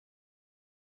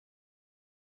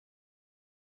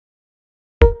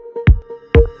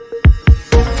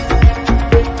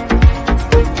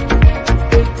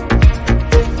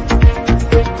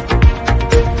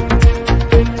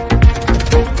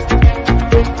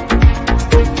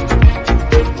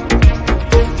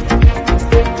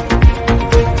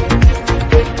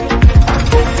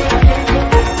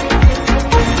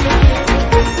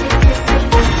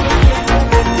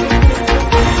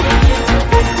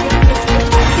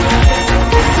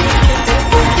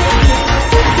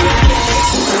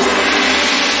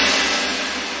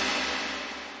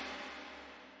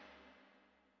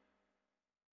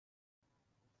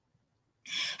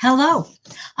Hello,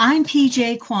 I'm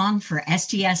PJ Kwong for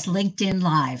SGS LinkedIn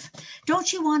Live.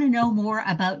 Don't you want to know more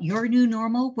about your new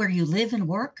normal where you live and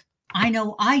work? I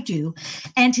know I do.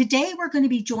 And today we're going to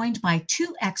be joined by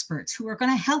two experts who are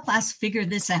going to help us figure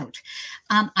this out.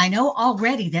 I know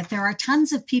already that there are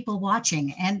tons of people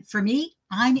watching. And for me,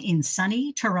 I'm in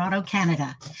sunny Toronto,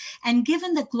 Canada. And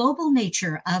given the global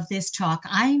nature of this talk,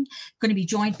 I'm going to be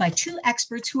joined by two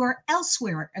experts who are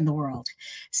elsewhere in the world,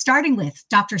 starting with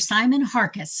Dr. Simon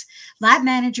Harkis, lab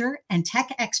manager and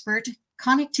tech expert,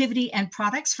 connectivity and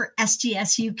products for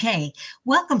SGS UK.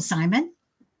 Welcome, Simon.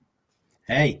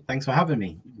 Hey, thanks for having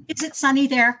me. Is it sunny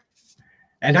there?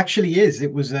 It actually is.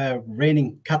 It was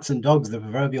raining cats and dogs, the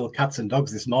proverbial cats and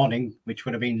dogs this morning, which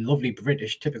would have been lovely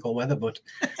British typical weather, but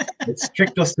it's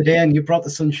tricked us today and you brought the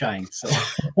sunshine. So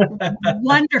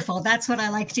wonderful. That's what I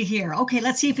like to hear. Okay,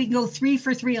 let's see if we can go 3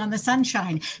 for 3 on the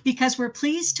sunshine, because we're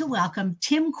pleased to welcome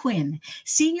Tim Quinn,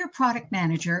 Senior Product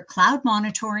Manager, Cloud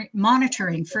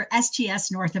Monitoring for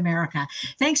SGS North America.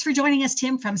 Thanks for joining us,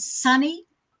 Tim, from sunny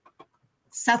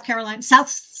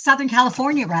Southern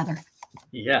California, rather.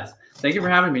 Yes. Thank you for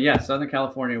having me. Yes, Southern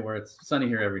California, where it's sunny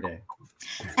here every day.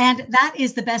 And that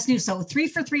is the best news. So 3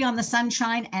 for 3 on the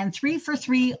sunshine and 3 for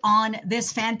 3 on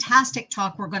this fantastic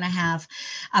talk we're going to have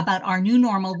about our new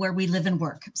normal where we live and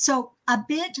work. So a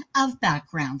bit of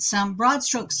background, some broad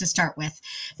strokes to start with.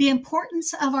 The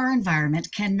importance of our environment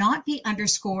cannot be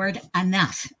underscored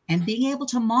enough, and being able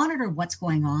to monitor what's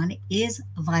going on is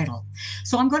vital.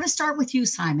 So I'm going to start with you,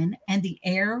 Simon, and the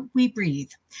air we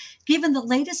breathe. Given the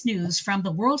latest news from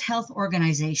the World Health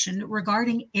Organization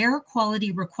regarding air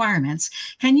quality requirements,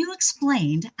 can you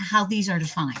explain how these are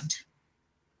defined?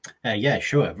 Yeah,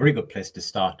 sure. Very good place to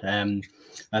start. And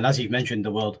as you've mentioned,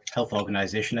 the World Health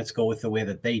Organization, let's go with the way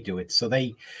that they do it. So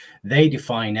they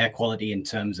define air quality in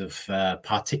terms of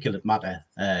particulate matter,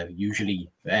 usually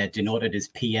denoted as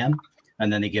PM.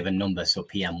 And then they give a number. So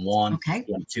PM1, okay.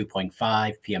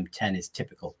 PM2.5, PM10 is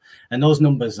typical. And those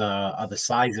numbers are the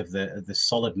size of the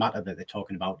solid matter that they're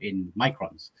talking about in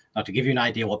microns. Now, to give you an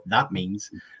idea what that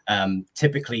means,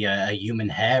 typically a human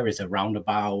hair is around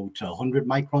about 100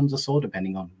 microns or so,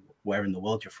 depending on where in the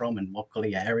world you're from and what color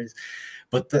your hair is.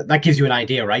 But that gives you an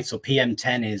idea, right? So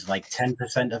PM10 is like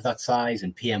 10% of that size,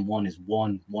 and PM1 is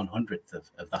 1/100th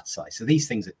of that size. So these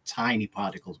things are tiny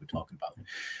particles we're talking about.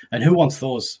 And who wants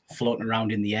those floating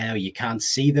around in the air? You can't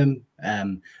see them.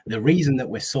 The reason that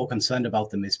we're so concerned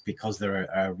about them is because they're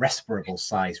a respirable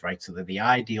size, right? So they're the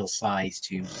ideal size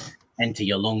to enter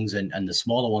your lungs, and the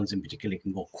smaller ones in particular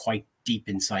can go quite deep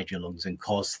inside your lungs and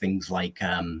cause things like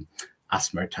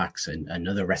asthma attacks and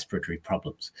other respiratory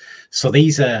problems. So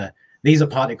these are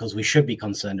particles we should be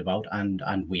concerned about,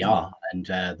 and we are. And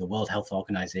the World Health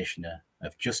Organization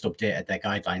have just updated their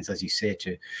guidelines, as you say,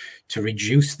 to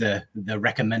reduce the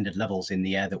recommended levels in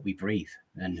the air that we breathe.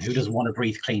 And who doesn't want to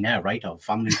breathe clean air, right? Our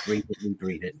families breathe it, we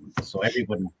breathe it. So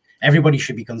everybody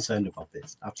should be concerned about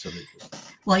this. Absolutely.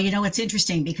 Well, you know, it's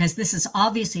interesting because this is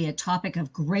obviously a topic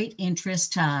of great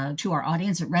interest to our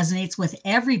audience. It resonates with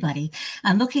everybody.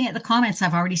 And looking at the comments,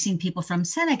 I've already seen people from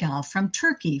Senegal, from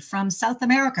Turkey, from South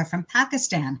America, from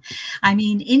Pakistan. I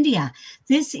mean, India.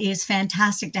 This is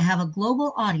fantastic to have a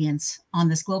global audience on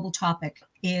this global topic.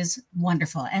 Is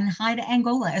wonderful. And hi to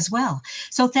Angola as well.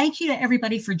 So thank you to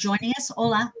everybody for joining us.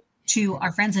 Hola to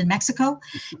our friends in Mexico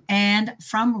and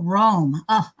from Rome.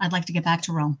 Oh, I'd like to get back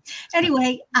to Rome.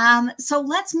 Anyway, so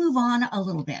let's move on a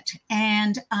little bit.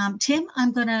 And Tim,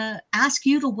 I'm going to ask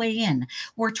you to weigh in.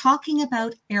 We're talking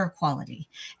about air quality.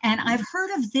 And I've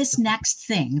heard of this next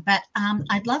thing, but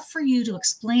I'd love for you to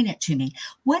explain it to me.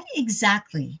 What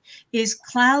exactly is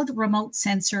cloud remote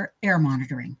sensor air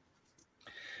monitoring?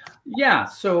 Yeah,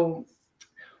 so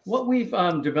what we've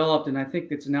developed, and I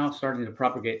think it's now starting to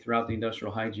propagate throughout the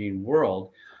industrial hygiene world,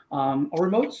 are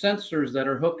remote sensors that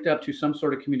are hooked up to some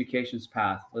sort of communications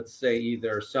path. Let's say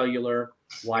either cellular,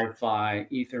 Wi-Fi,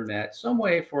 Ethernet, some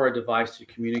way for a device to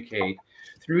communicate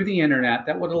through the internet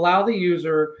that would allow the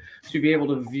user to be able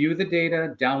to view the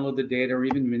data, download the data, or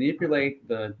even manipulate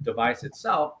the device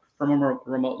itself from a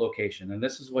remote location. And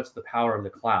this is what's the power of the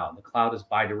cloud. The cloud is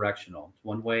bidirectional. It's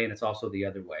one way and it's also the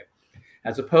other way.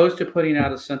 As opposed to putting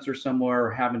out a sensor somewhere or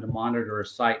having to monitor a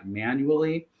site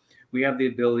manually, we have the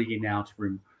ability now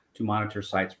to monitor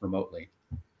sites remotely.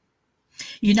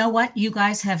 You know what? You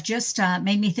guys have just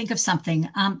made me think of something.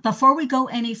 Before we go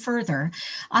any further,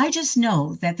 I just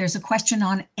know that there's a question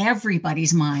on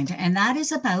everybody's mind, and that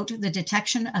is about the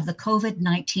detection of the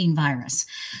COVID-19 virus.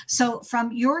 So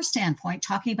from your standpoint,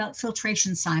 talking about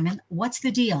filtration, Simon, what's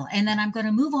the deal? And then I'm going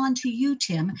to move on to you,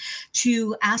 Tim,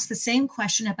 to ask the same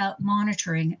question about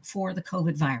monitoring for the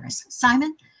COVID virus.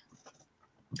 Simon?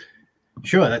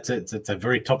 Sure, that's a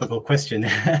very topical question.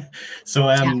 So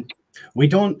Yeah. we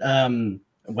don't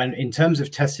when in terms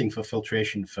of testing for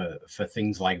filtration for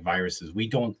things like viruses, we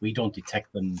don't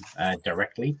detect them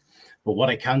directly. But what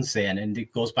I can say, and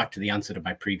it goes back to the answer to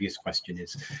my previous question,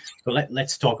 is, so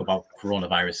let's talk about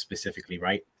coronavirus specifically,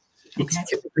 right? It's Okay.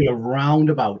 typically around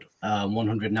about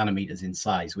 100 nanometers in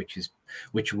size, which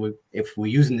would, if we're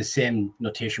using the same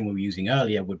notation we were using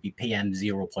earlier, would be PM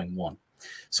 0.1.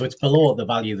 So it's below the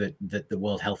value that the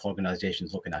World Health Organization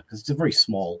is looking at, because it's a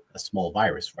small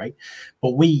virus, right?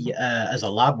 But we, as a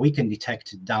lab, we can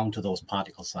detect down to those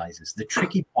particle sizes. The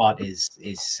tricky part is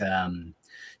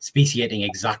speciating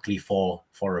exactly for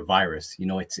a virus. You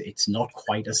know, it's not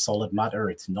quite a solid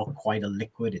matter, it's not quite a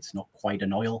liquid, it's not quite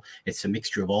an oil. It's a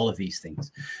mixture of all of these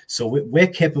things. So we're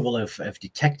capable of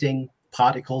detecting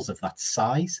particles of that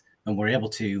size, and we're able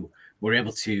to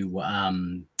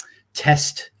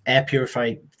test air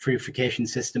purification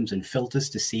systems and filters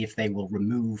to see if they will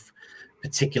remove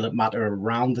particulate matter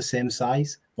around the same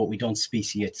size, but we don't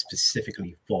speciate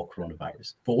specifically for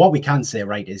coronavirus. But what we can say,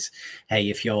 right, is, hey,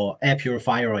 if your air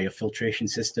purifier or your filtration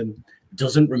system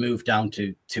doesn't remove down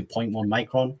to 0.1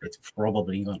 micron, it's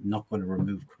probably not going to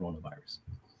remove coronavirus.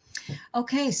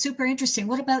 Okay, super interesting.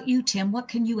 What about you, Tim? What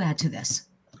can you add to this?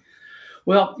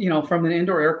 Well, you know, from an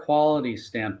indoor air quality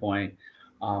standpoint,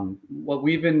 what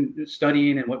we've been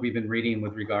studying and what we've been reading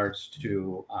with regards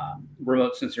to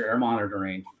remote sensor air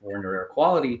monitoring for indoor air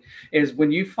quality is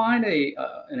when you find an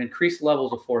increased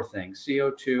levels of four things: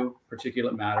 CO2,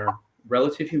 particulate matter,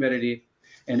 relative humidity,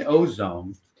 and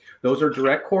ozone. Those are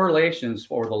direct correlations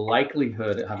for the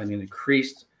likelihood of having an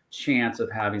increased chance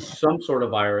of having some sort of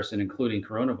virus, and including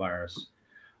coronavirus,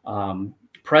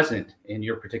 present in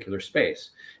your particular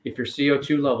space. If your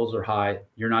CO2 levels are high,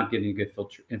 you're not getting good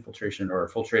infiltration or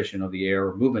filtration of the air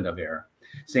or movement of air.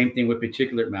 Same thing with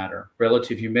particulate matter.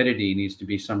 Relative humidity needs to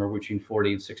be somewhere between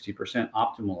 40 and 60%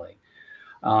 optimally.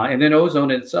 And then ozone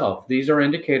itself. These are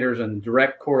indicators and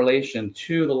direct correlation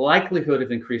to the likelihood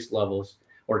of increased levels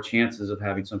or chances of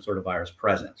having some sort of virus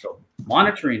present. So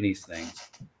monitoring these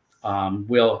things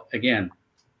will, again,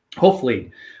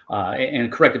 hopefully,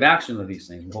 and corrective action of these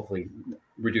things will hopefully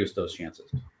reduce those chances.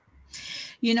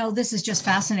 You know, this is just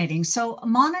fascinating. So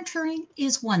monitoring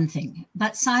is one thing,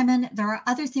 but Simon, there are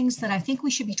other things that I think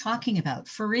we should be talking about.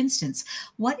 For instance,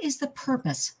 what is the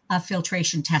purpose of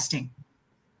filtration testing?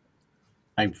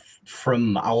 And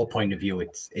from our point of view,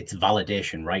 it's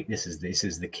validation, right? This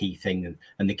is the key thing,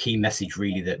 and the key message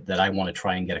really that I want to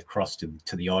try and get across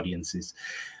to the audience is,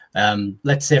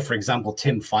 let's say, for example,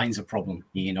 Tim finds a problem.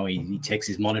 You know, he takes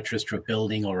his monitors to a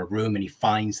building or a room, and he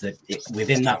finds that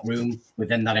within that room,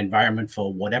 within that environment,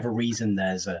 for whatever reason,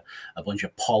 there's a bunch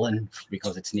of pollen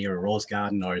because it's near a rose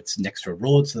garden or it's next to a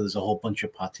road, so there's a whole bunch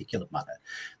of particulate matter.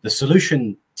 The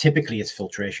solution typically is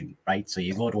filtration, right? So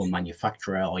you go to a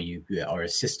manufacturer or a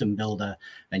system builder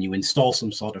and you install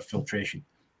some sort of filtration.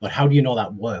 But how do you know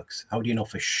that works? How do you know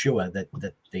for sure that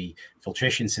the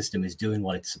filtration system is doing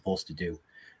what it's supposed to do?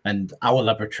 And our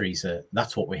laboratories,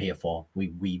 that's what we're here for.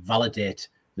 We validate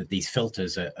that these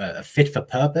filters are fit for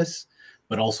purpose,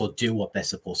 but also do what they're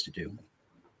supposed to do.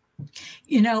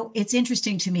 You know, it's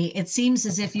interesting to me. It seems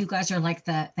as if you guys are like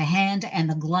the hand and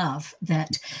the glove,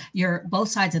 that you're both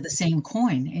sides of the same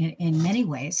coin in many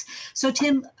ways. So,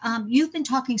 Tim, you've been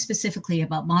talking specifically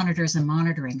about monitors and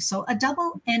monitoring. So a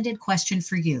double-ended question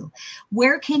for you.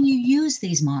 Where can you use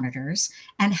these monitors,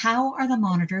 and how are the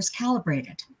monitors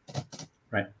calibrated?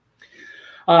 Right.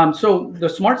 So the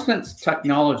SmartSense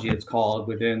technology, it's called,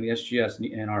 within the SGS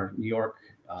in our New York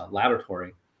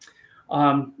laboratory,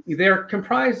 they're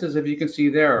comprised, as if you can see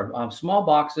there, small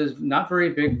boxes, not very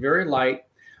big, very light,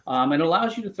 and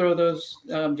allows you to throw those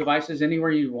devices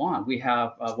anywhere you want. We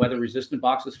have weather-resistant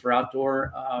boxes for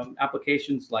outdoor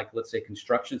applications, like, let's say,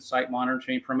 construction site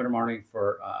monitoring, perimeter monitoring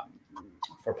for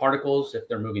particles if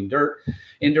they're moving dirt,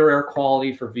 indoor air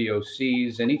quality for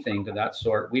VOCs, anything to that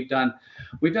sort. We've done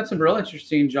some real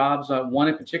interesting jobs. One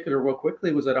in particular, real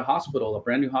quickly, was at a hospital, a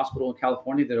brand new hospital in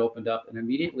California that opened up, and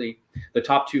immediately the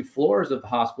top 2 floors of the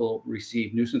hospital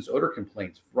received nuisance odor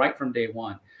complaints right from day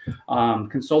one.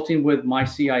 Consulting with my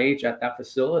CIH at that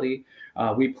facility,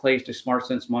 we placed a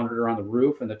SmartSense monitor on the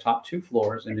roof and the top 2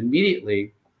 floors, and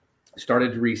immediately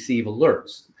started to receive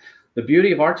alerts. The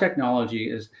beauty of our technology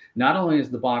is not only is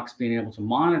the box being able to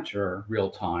monitor real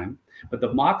time, but the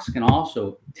box can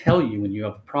also tell you when you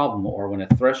have a problem or when a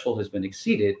threshold has been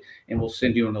exceeded, and will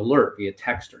send you an alert via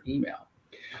text or email.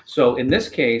 So in this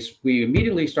case, we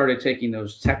immediately started taking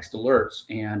those text alerts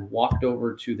and walked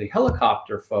over to the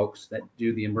helicopter folks that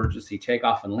do the emergency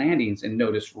takeoff and landings, and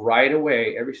noticed right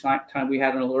away, every time we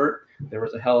had an alert, there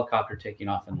was a helicopter taking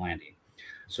off and landing.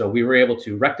 So we were able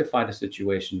to rectify the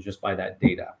situation just by that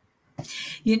data.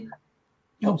 Go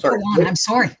on. I'm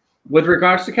sorry. With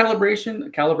regards to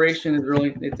calibration is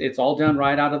really, it's all done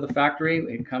right out of the factory.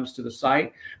 It comes to the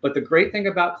site. But the great thing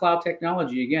about cloud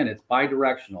technology, again, it's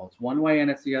bi-directional. It's one way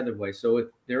and it's the other way. So if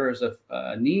there is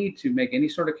a need to make any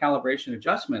sort of calibration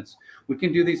adjustments, we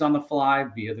can do these on the fly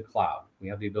via the cloud. We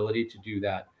have the ability to do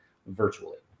that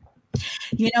virtually.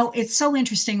 You know, it's so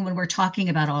interesting when we're talking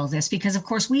about all of this, because of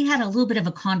course we had a little bit of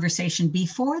a conversation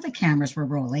before the cameras were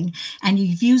rolling, and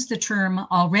you've used the term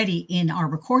already in our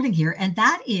recording here, and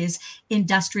that is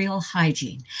industrial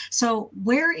hygiene. So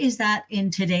where is that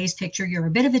in today's picture? You're a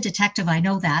bit of a detective, I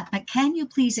know that, but can you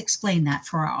please explain that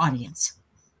for our audience?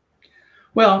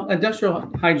 Well, industrial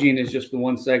hygiene is just the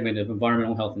one segment of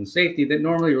environmental health and safety that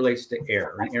normally relates to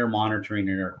air and air monitoring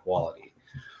and air quality.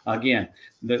 Again,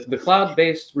 the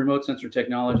cloud-based remote sensor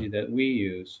technology that we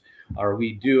use, or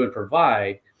we do and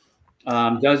provide,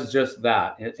 does just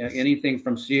that. Anything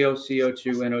from CO, CO2,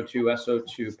 NO2,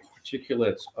 SO2,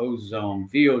 particulates, ozone,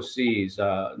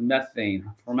 VOCs, methane,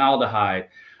 formaldehyde.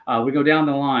 We go down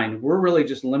the line. We're really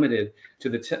just limited to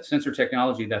the sensor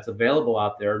technology that's available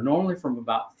out there. Normally from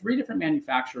about 3 different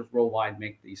manufacturers worldwide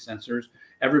make these sensors.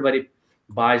 Everybody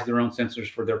buys their own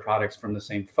sensors for their products from the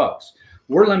same folks.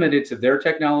 We're limited to their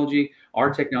technology.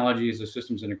 Our technology is a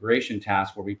systems integration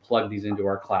task where we plug these into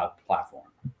our cloud platform.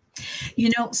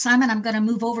 You know, Simon, I'm going to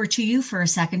move over to you for a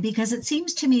second, because it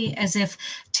seems to me as if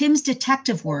Tim's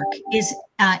detective work is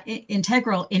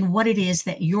integral in what it is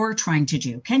that you're trying to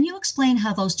do. Can you explain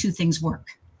how those two things work?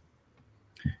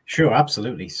 Sure,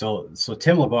 absolutely. So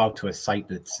Tim will go out to a site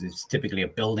that's typically a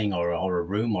building or a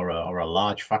room or a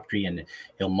large factory, and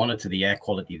he'll monitor the air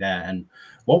quality there. And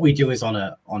what we do is on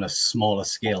a smaller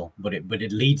scale, but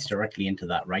it leads directly into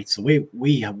that, right? So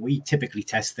we typically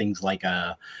test things like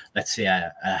let's say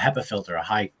a HEPA filter, a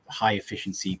high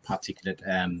efficiency particulate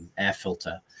air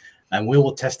filter. And we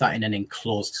will test that in an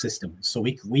enclosed system. So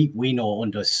we know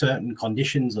under certain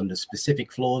conditions, under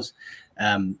specific flows,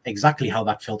 exactly how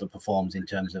that filter performs in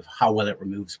terms of how well it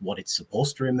removes what it's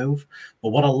supposed to remove.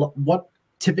 But what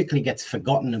typically gets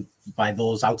forgotten by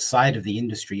those outside of the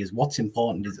industry is what's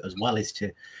important as well is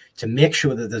to make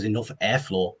sure that there's enough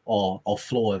airflow or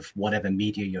flow of whatever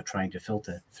media you're trying to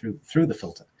filter through the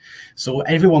filter. So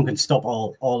everyone can stop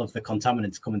all of the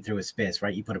contaminants coming through a space,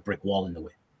 right? You put a brick wall in the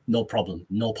way. No problem,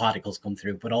 no particles come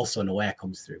through, but also no air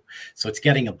comes through. So it's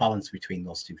getting a balance between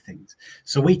those two things.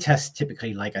 So we test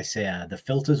typically, like I say, the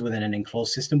filters within an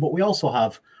enclosed system, but we also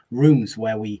have rooms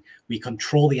where we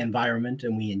control the environment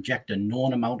and we inject a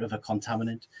known amount of a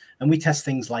contaminant, and we test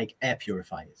things like air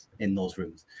purifiers in those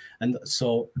rooms. And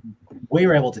so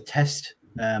we're able to test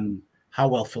how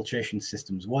well filtration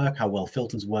systems work, how well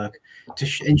filters work, to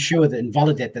ensure that and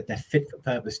validate that they're fit for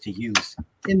purpose to use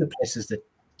in the places that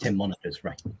Tim monitors,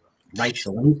 right?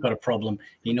 So when he's got a problem,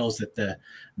 he knows that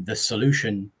the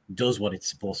solution does what it's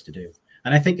supposed to do.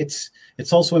 And I think it's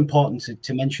also important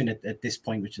to mention at this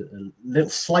point, which is a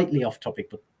little slightly off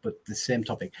topic, but the same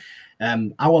topic.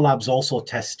 Our labs also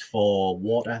test for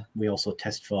water. We also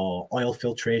test for oil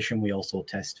filtration. We also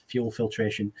test fuel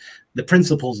filtration. The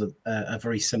principles are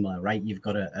very similar, right? You've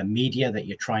got a media that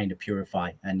you're trying to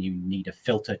purify, and you need a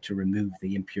filter to remove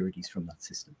the impurities from that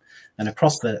system. And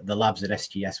across the labs at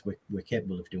SGS, we're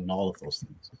capable of doing all of those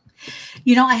things.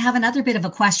 You know, I have another bit of a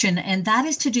question, and that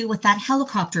is to do with that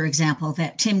helicopter example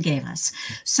that Tim gave us.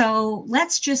 So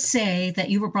let's just say that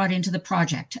you were brought into the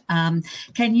project.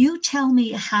 Can you tell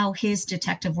me how his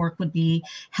detective work would be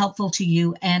helpful to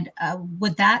you? And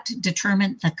would that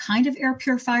determine the kind of air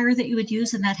purifier that you would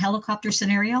use in that helicopter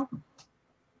scenario?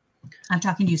 I'm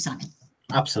talking to you, Simon.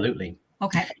 Absolutely.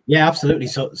 Okay. Yeah, absolutely.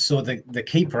 So the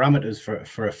key parameters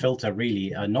for a filter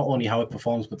really are not only how it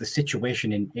performs, but the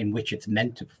situation in which it's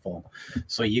meant to perform.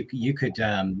 So you could,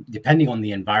 depending on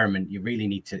the environment, you really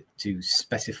need to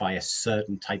specify a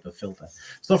certain type of filter.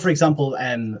 So for example,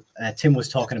 Tim was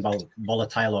talking about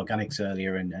volatile organics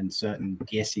earlier and certain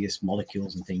gaseous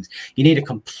molecules and things. You need a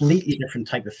completely different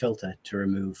type of filter to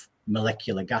remove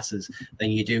molecular gases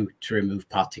than you do to remove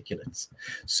particulates.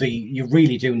 So you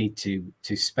really do need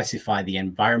to specify the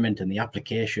environment and the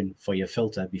application for your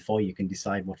filter before you can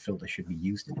decide what filter should be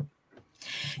used in it.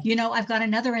 You know, I've got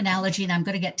another analogy, and I'm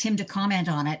going to get Tim to comment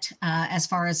on it as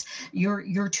far as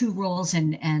your two roles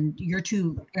and your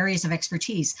two areas of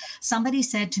expertise. Somebody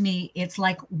said to me, it's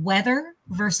like weather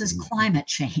versus climate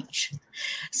change.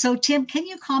 So Tim, can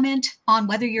you comment on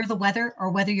whether you're the weather or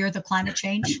whether you're the climate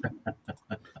change?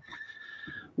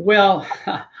 Well,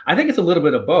 I think it's a little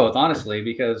bit of both, honestly,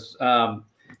 because,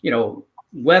 you know,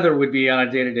 weather would be on a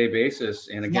day-to-day basis.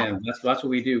 And again, that's what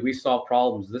we do. We solve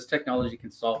problems. This technology can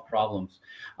solve problems.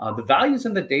 The value's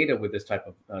in the data with this type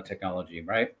of technology,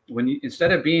 right? When you,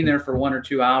 instead of being there for 1 or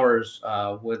 2 hours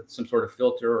with some sort of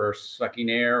filter or sucking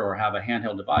air or have a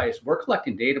handheld device, we're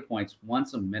collecting data points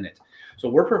once a minute. So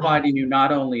we're providing you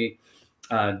not only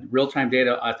real-time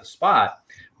data at the spot,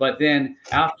 but then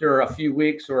after a few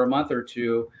weeks or a month or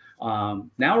two,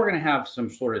 now we're going to have some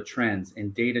sort of trends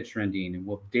and data trending and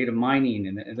data mining.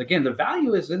 And again, the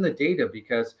value is in the data,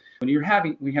 because when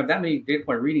we have that many data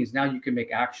point readings, now you can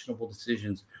make actionable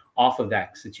decisions off of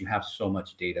that since you have so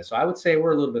much data. So I would say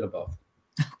we're a little bit of both.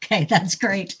 Okay, that's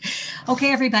great.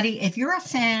 Okay, everybody, if you're a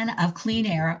fan of clean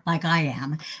air like I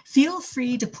am, feel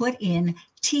free to put in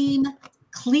Team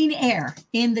Clean Air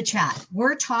in the chat.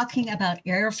 We're talking about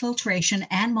air filtration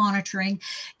and monitoring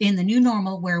in the new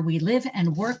normal, where we live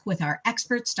and work with our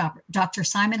experts, Dr.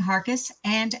 Simon Harkis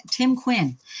and Tim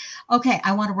Quinn. Okay,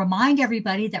 I want to remind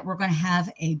everybody that we're going to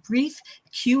have a brief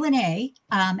Q&A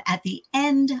at the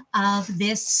end of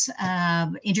this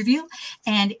interview.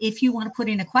 And if you want to put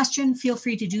in a question, feel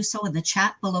free to do so in the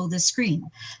chat below the screen.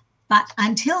 But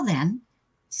until then,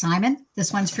 Simon,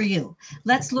 this one's for you.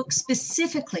 Let's look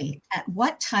specifically at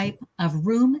what type of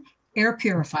room air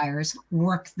purifiers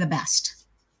work the best.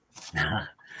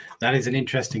 That is an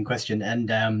interesting question.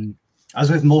 And as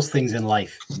with most things in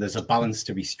life, there's a balance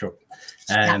to be struck.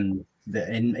 In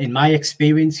my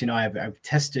experience, you know, I've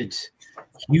tested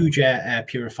huge air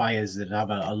purifiers that have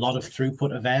a lot of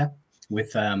throughput of air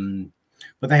with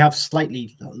but they have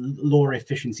slightly lower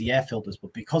efficiency air filters,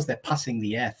 but because they're passing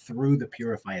the air through the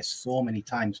purifier so many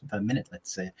times per minute,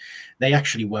 let's say, they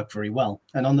actually work very well.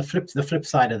 And on the flip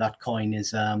side of that coin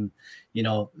is, you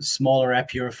know, smaller air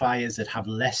purifiers that have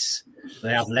less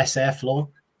airflow,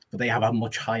 but they have a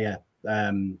much higher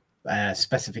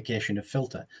specification of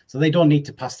filter, so they don't need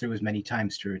to pass through as many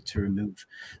times to remove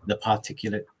the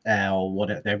particulate or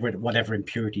whatever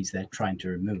impurities they're trying to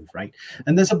remove, right?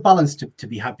 And there's a balance to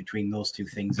be had between those two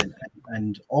things,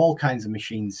 and all kinds of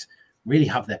machines really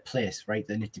have their place, right?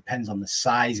 And it depends on the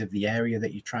size of the area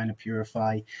that you're trying to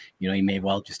purify. You know, you may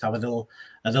well just have a little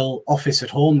office at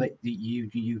home that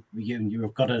you've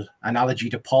got an allergy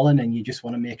to pollen, and you just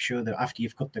want to make sure that after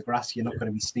you've cut the grass, you're not going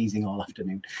to be sneezing all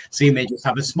afternoon. So you may just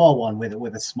have a small one with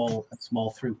a small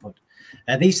throughput.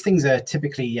 These things are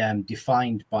typically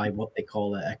defined by what they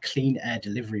call a clean air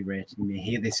delivery rate. You may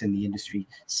hear this in the industry,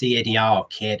 CADR or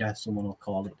CADR, someone will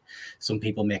call it. Some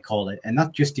people may call it. And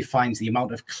that just defines the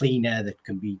amount of clean air that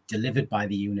can be delivered by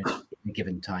the unit at a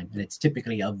given time. And it's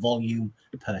typically a volume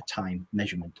per time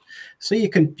measurement. So you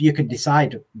can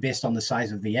decide based on the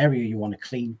size of the area you want to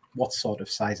clean, what sort of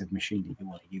size of machine that you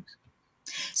want to use.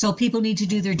 So people need to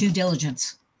do their due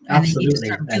diligence. Absolutely.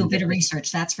 And do a bit of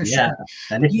research, that's for sure.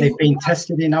 And if they've been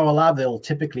tested in our lab, they'll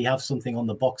typically have something on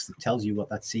the box that tells you what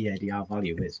that CADR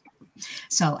value is.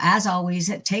 So as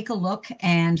always, take a look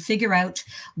and figure out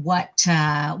what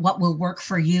will work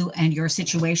for you and your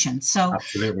situation. So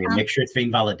absolutely, make sure it's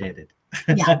been validated.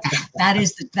 Yeah, that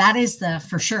is the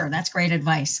for sure. That's great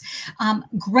advice.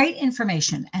 Great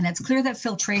information. And it's clear that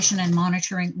filtration and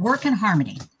monitoring work in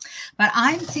harmony. But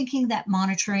I'm thinking that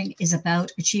monitoring is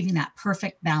about achieving that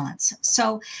perfect balance.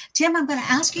 So, Tim, I'm going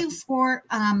to ask you for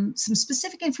some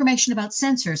specific information about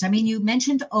sensors. I mean, you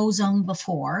mentioned ozone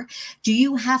before. Do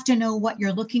you have to know what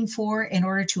you're looking for in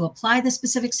order to apply the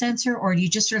specific sensor, or do you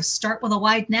just sort of start with a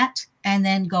wide net and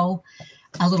then go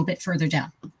a little bit further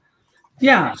down?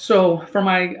 Yeah. So for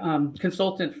my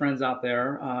consultant friends out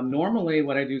there, normally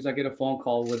what I do is I get a phone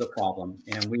call with a problem,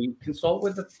 and we consult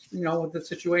with the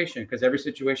situation, because every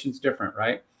situation is different,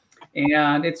 right?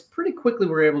 And it's pretty quickly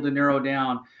we're able to narrow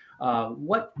down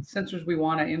what sensors we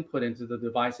want to input into the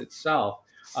device itself.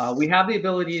 We have the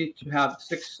ability to have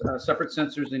 6 separate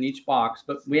sensors in each box,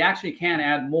 but we actually can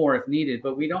add more if needed,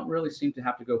 but we don't really seem to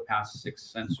have to go past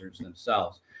 6 sensors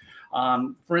themselves.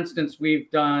 For instance, we've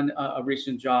done a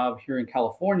recent job here in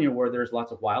California where there's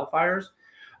lots of wildfires.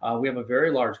 We have a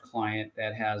very large client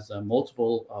that has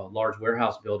multiple large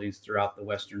warehouse buildings throughout the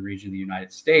western region of the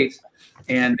United States,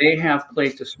 and they have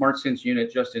placed a SmartSense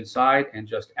unit just inside and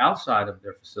just outside of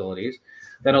their facilities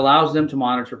that allows them to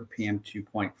monitor for PM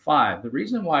 2.5. The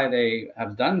reason why they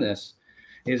have done this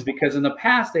is because in the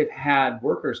past they've had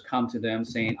workers come to them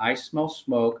saying, "I smell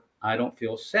smoke, I don't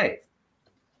feel safe."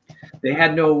 They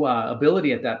had no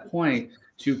ability at that point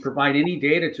to provide any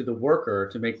data to the worker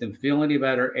to make them feel any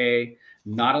better, A,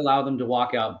 not allow them to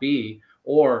walk out, B,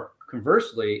 or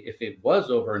conversely, if it was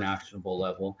over an actionable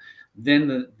level,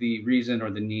 then the reason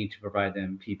or the need to provide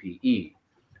them PPE.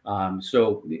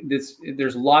 So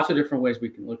there's lots of different ways we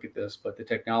can look at this, but the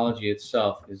technology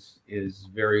itself is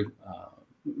very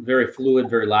very fluid,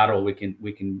 very lateral. We can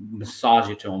massage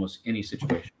it to almost any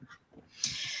situation.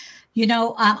 You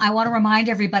know, I want to remind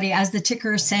everybody, as the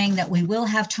ticker is saying, that we will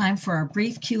have time for a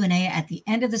brief Q&A at the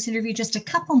end of this interview, just a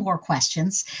couple more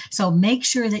questions. So make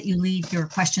sure that you leave your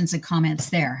questions and comments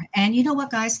there. And you know what,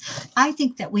 guys? I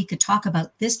think that we could talk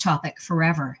about this topic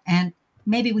forever. And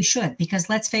maybe we should, because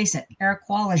let's face it, air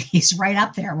quality is right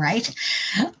up there, right?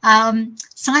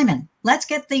 Simon, let's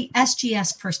get the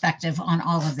SGS perspective on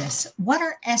all of this. What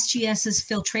are SGS's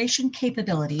filtration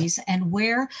capabilities, and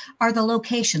where are the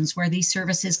locations where these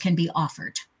services can be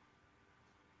offered?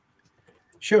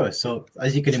 Sure. So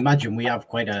as you can imagine, we have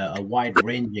quite a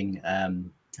wide-ranging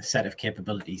set of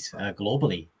capabilities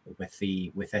globally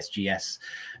with SGS.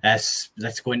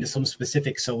 Let's go into some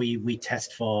specifics. So we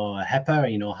test for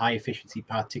HEPA, you know, high efficiency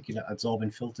particulate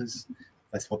absorbent filters.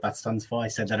 That's what that stands for. I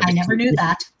said that. I never knew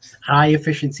that. High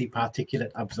efficiency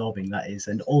particulate absorbing, that is,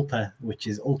 and ULPA, which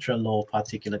is ultra low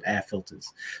particulate air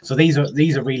filters. So these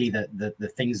are really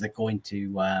the things that go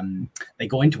into they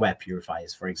go into air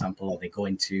purifiers, for example, or they go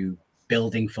into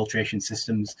building filtration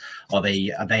systems, or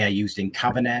they are used in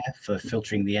cabin air for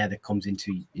filtering the air that comes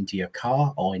into your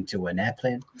car or into an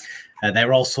airplane.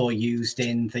 They're also used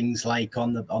in things like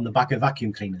on the back of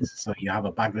vacuum cleaners. So you have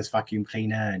a bagless vacuum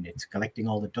cleaner and it's collecting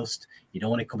all the dust. You don't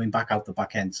want it coming back out the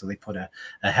back end, so they put a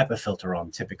HEPA filter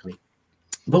on typically.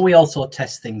 But we also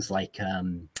test things like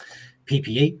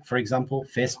PPE, for example.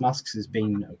 Face masks has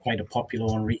been quite a popular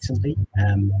one recently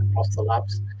across the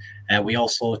labs. We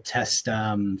also test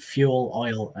fuel,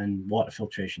 oil, and water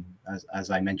filtration, as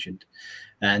I mentioned.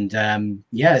 And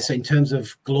yeah, so in terms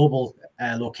of global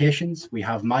locations, we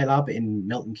have my lab in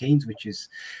Milton Keynes, which is,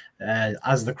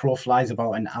 as the crow flies,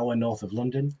 about an hour north of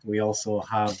London. We also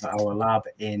have our lab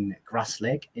in Grass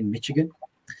Lake in Michigan,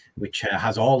 which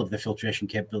has all of the filtration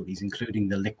capabilities, including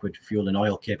the liquid fuel and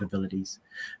oil capabilities.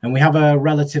 And we have a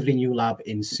relatively new lab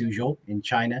in Suzhou in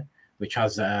China, which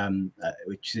has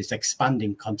which is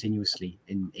expanding continuously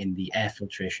in the air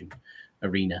filtration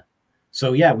arena.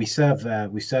 So yeah, we serve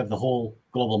the whole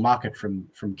global market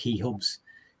from key hubs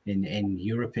in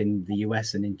Europe, in the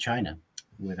US, and in China,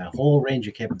 with a whole range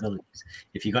of capabilities.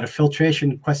 If you've got a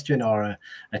filtration question or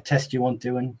a test you want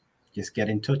doing, just get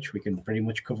in touch. We can pretty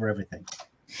much cover everything.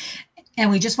 And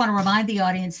we just want to remind the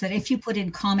audience that if you put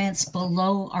in comments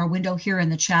below our window here in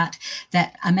the chat,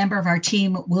 that a member of our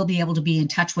team will be able to be in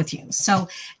touch with you. So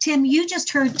Tim, you just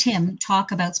heard Tim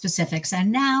talk about specifics,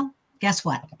 and now guess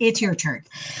what? It's your turn.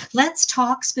 Let's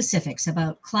talk specifics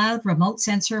about cloud remote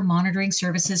sensor monitoring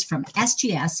services from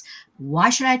SGS. Why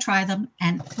should I try them,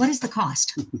 and what is the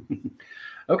cost?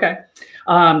 Okay.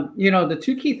 You know, the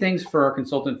two key things for our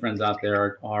consultant friends out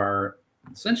there are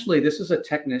essentially, this is a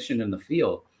technician in the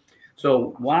field.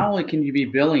 So while it can be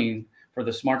billing for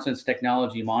the SmartSense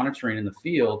technology monitoring in the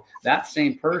field, that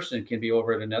same person can be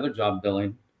over at another job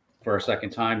billing for a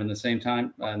second time in the same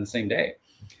time in the same day.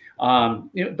 You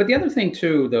know, but the other thing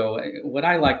too, though, what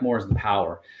I like more is the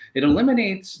power. It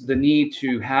eliminates the need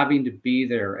to having to be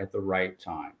there at the right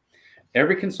time.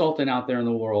 Every consultant out there in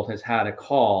the world has had a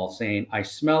call saying, I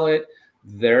smell it,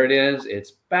 there it is,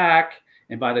 it's back.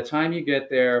 And by the time you get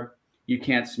there, you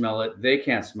can't smell it, they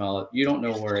can't smell it, you don't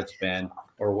know where it's been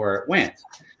or where it went.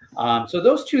 So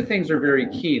those two things are very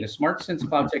key. The SmartSense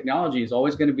cloud technology is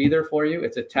always going to be there for you.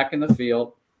 It's a tech in the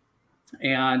field,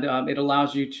 and it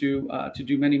allows you to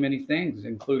do many, many things,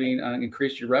 including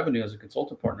increase your revenue as a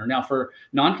consultant partner. Now, for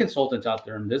non-consultants out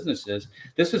there in businesses,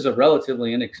 this is a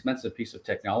relatively inexpensive piece of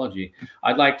technology.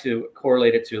 I'd like to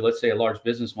correlate it to, let's say, a large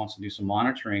business wants to do some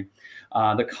monitoring.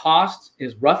 The cost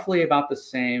is roughly about the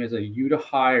same as you to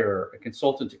hire a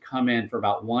consultant to come in for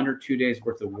about 1 or 2 days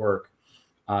worth of work.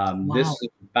 Wow. This is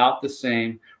about the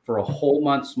same for a whole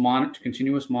month's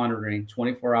continuous monitoring,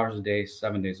 24 hours a day,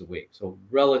 7 days a week. So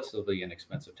relatively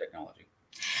inexpensive technology.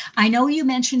 I know you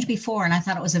mentioned before, and I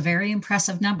thought it was a very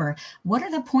impressive number. What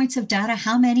are the points of data?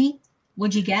 How many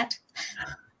would you get?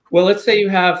 Well, let's say you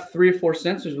have 3 or 4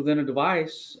 sensors within a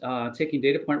device, taking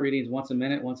data point readings once a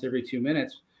minute, once every 2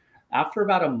 minutes. After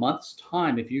about a month's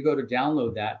time, if you go to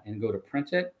download that and go to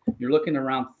print it, you're looking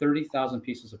around 30,000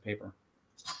 pieces of paper.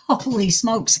 Holy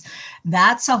smokes,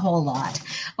 that's a whole lot.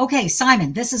 Okay,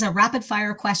 Simon, this is a rapid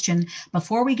fire question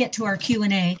before we get to our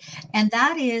Q&A, and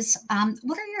that is,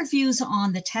 what are your views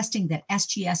on the testing that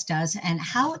SGS does and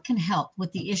how it can help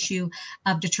with the issue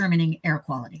of determining air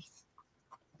quality?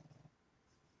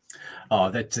 Oh,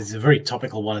 that is a very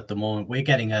topical one at the moment. We're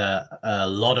getting a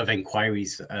lot of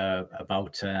inquiries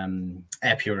about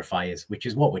air purifiers, which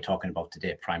is what we're talking about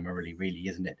today primarily, really,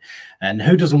 isn't it? And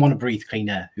who doesn't want to breathe clean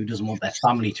air? Who doesn't want their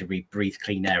family to breathe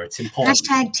clean air? It's important.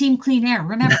 Hashtag Team Clean Air.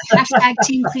 Remember, hashtag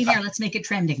Team Clean Air. Let's make it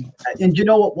trending. And you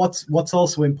know what's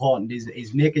also important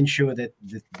is making sure that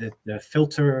the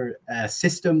filter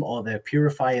system or the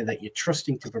purifier that you're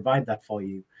trusting to provide that for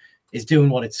you is doing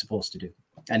what it's supposed to do.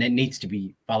 And it needs to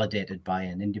be validated by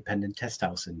an independent test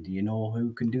house. And do you know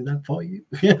who can do that for you?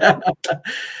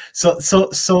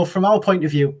 So from our point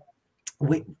of view,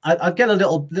 I'll get a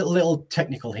little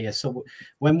technical here. So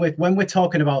when we're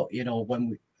talking about, you know,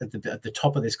 when we at the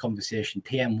top of this conversation,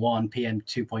 PM1,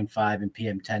 PM2.5, and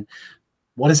PM10.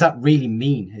 What does that really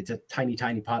mean? It's a tiny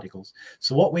particles.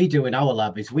 So what we do in our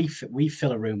lab is we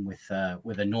fill a room with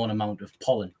a known amount of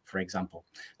pollen, for example.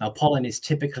 Now, pollen is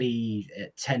typically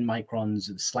 10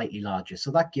 microns, slightly larger.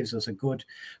 So that gives us a good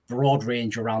broad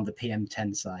range around the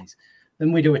PM10 size.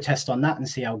 Then we do a test on that and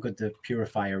see how good the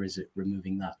purifier is at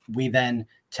removing that. We then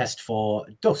test for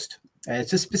dust.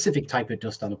 It's a specific type of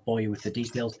dust. I'll bore you with the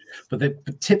details, but they're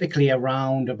typically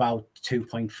around about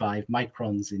 2.5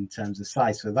 microns in terms of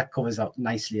size. So that covers out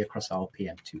nicely across our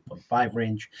PM 2.5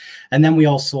 range. And then we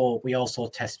also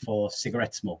test for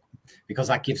cigarette smoke, because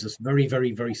that gives us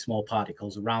very small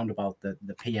particles around about the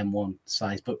PM1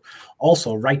 size, but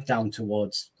also right down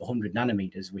towards 100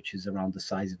 nanometers, which is around the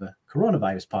size of a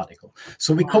coronavirus particle.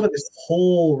 So we cover this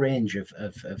whole range of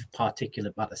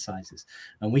particulate matter sizes,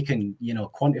 and we can, you know,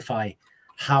 quantify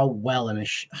how well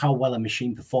a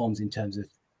machine performs in terms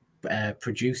of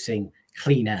producing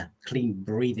clean air, clean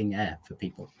breathing air for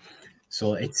people.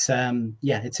 So it's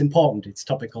it's important, it's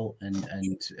topical,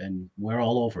 and we're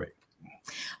all over it.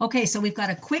 Okay, so we've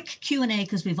got a quick Q&A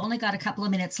because we've only got a couple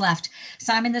of minutes left.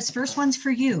 Simon, this first one's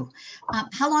for you.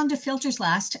 How long do filters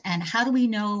last, and how do we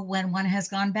know when one has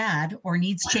gone bad or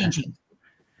needs changing?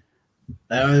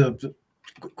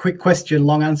 Quick question,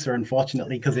 long answer,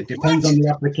 unfortunately, because it depends on the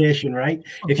application, right?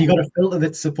 Okay. If you got a filter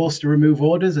that's supposed to remove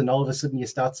odors and all of a sudden you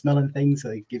start smelling things,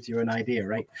 it gives you an idea,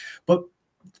 right? But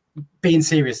being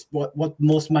serious, what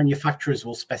most manufacturers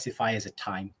will specify as a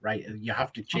time, right? You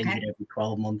have to change it every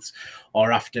 12 months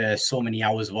or after so many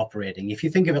hours of operating. If you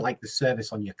think of it like the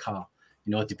service on your car,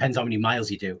 you know, it depends how many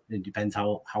miles you do. It depends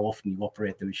how often you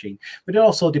operate the machine, but it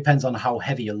also depends on how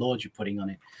heavy a load you're putting on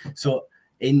it. So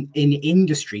in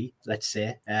industry, let's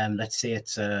say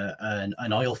it's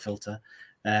an oil filter,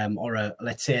 or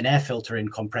let's say an air filter in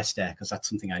compressed air, because that's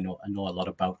something I know a lot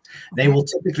about. They will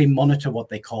typically monitor what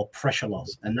they call pressure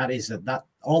loss, and that is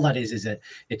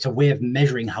it's a way of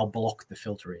measuring how blocked the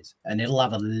filter is, and it'll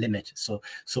have a limit. So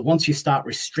once you start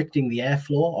restricting the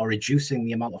airflow or reducing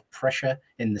the amount of pressure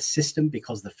in the system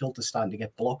because the filter's starting to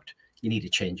get blocked, you need to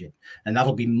change it, and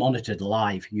that'll be monitored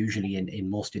live, usually in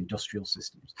most industrial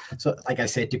systems. So like I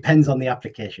said, it depends on the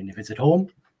application. If it's at home,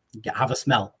 have a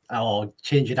smell or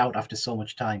change it out after so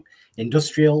much time.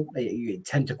 Industrial, you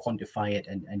tend to quantify it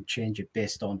and change it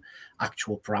based on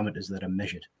actual parameters that are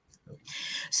measured.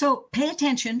 So pay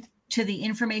attention to the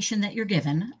information that you're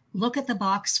given. Look at the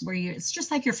box where it's just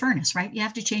like your furnace, right? You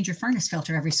have to change your furnace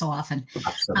filter every so often.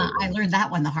 I learned that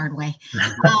one the hard way.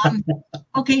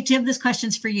 Okay, Tim, this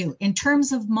question's for you. In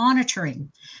terms of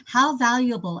monitoring, how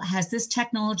valuable has this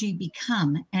technology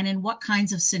become, and in what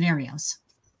kinds of scenarios?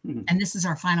 And this is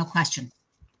our final question.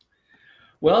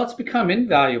 Well, it's become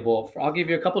invaluable. I'll give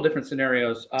you a couple different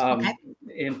scenarios.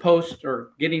 In post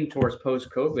or getting towards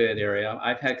post-COVID area,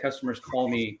 I've had customers call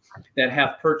me that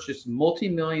have purchased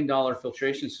multi-million-dollar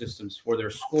filtration systems for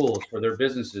their schools, for their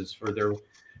businesses,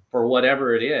 for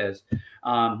whatever it is.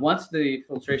 Once the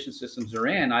filtration systems are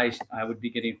in, I would be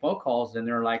getting phone calls, and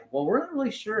they're like, well, we're not really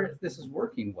sure if this is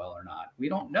working well or not. We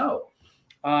don't know.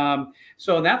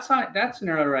 So in that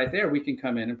scenario right there, we can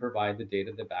come in and provide the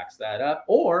data that backs that up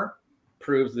or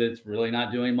proves that it's really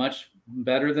not doing much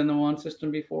better than the one system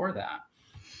before that.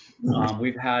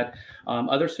 We've had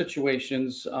other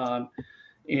situations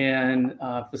in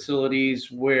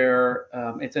facilities where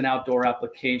it's an outdoor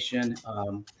application.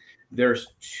 There's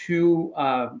two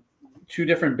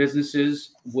different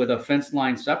businesses with a fence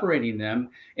line separating them,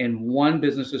 and one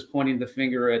business is pointing the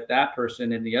finger at that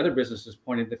person and the other business is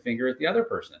pointing the finger at the other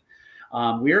person.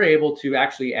 We're able to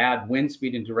actually add wind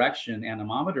speed and direction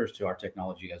anemometers to our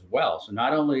technology as well. So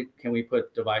not only can we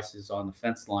put devices on the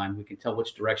fence line, we can tell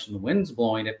which direction the wind's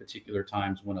blowing at particular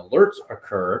times when alerts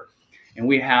occur, and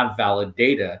we have valid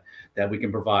data that we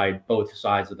can provide both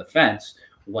sides of the fence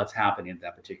what's happening at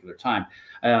that particular time.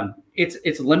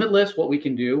 It's limitless what we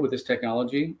can do with this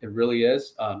technology. It really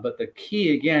is. But the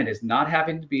key, again, is not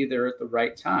having to be there at the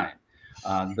right time.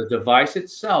 The device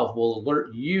itself will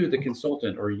alert you, the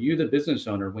consultant, or you, the business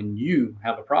owner, when you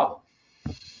have a problem.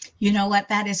 You know what?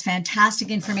 That is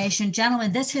fantastic information.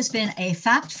 Gentlemen, this has been a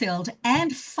fact-filled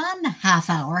and fun half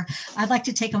hour. I'd like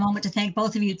to take a moment to thank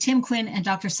both of you, Tim Quinn and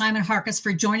Dr. Simon Harkis,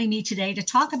 for joining me today to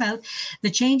talk about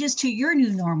the changes to your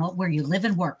new normal where you live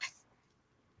and work.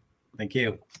 Thank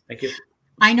you. Thank you.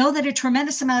 I know that a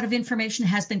tremendous amount of information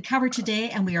has been covered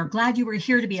today, and we are glad you were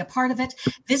here to be a part of it.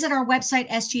 Visit our website,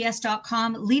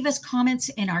 sgs.com. Leave us comments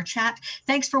in our chat.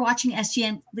 Thanks for watching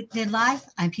SGN LinkedIn Live.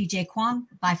 I'm PJ Kwong.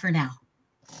 Bye for now.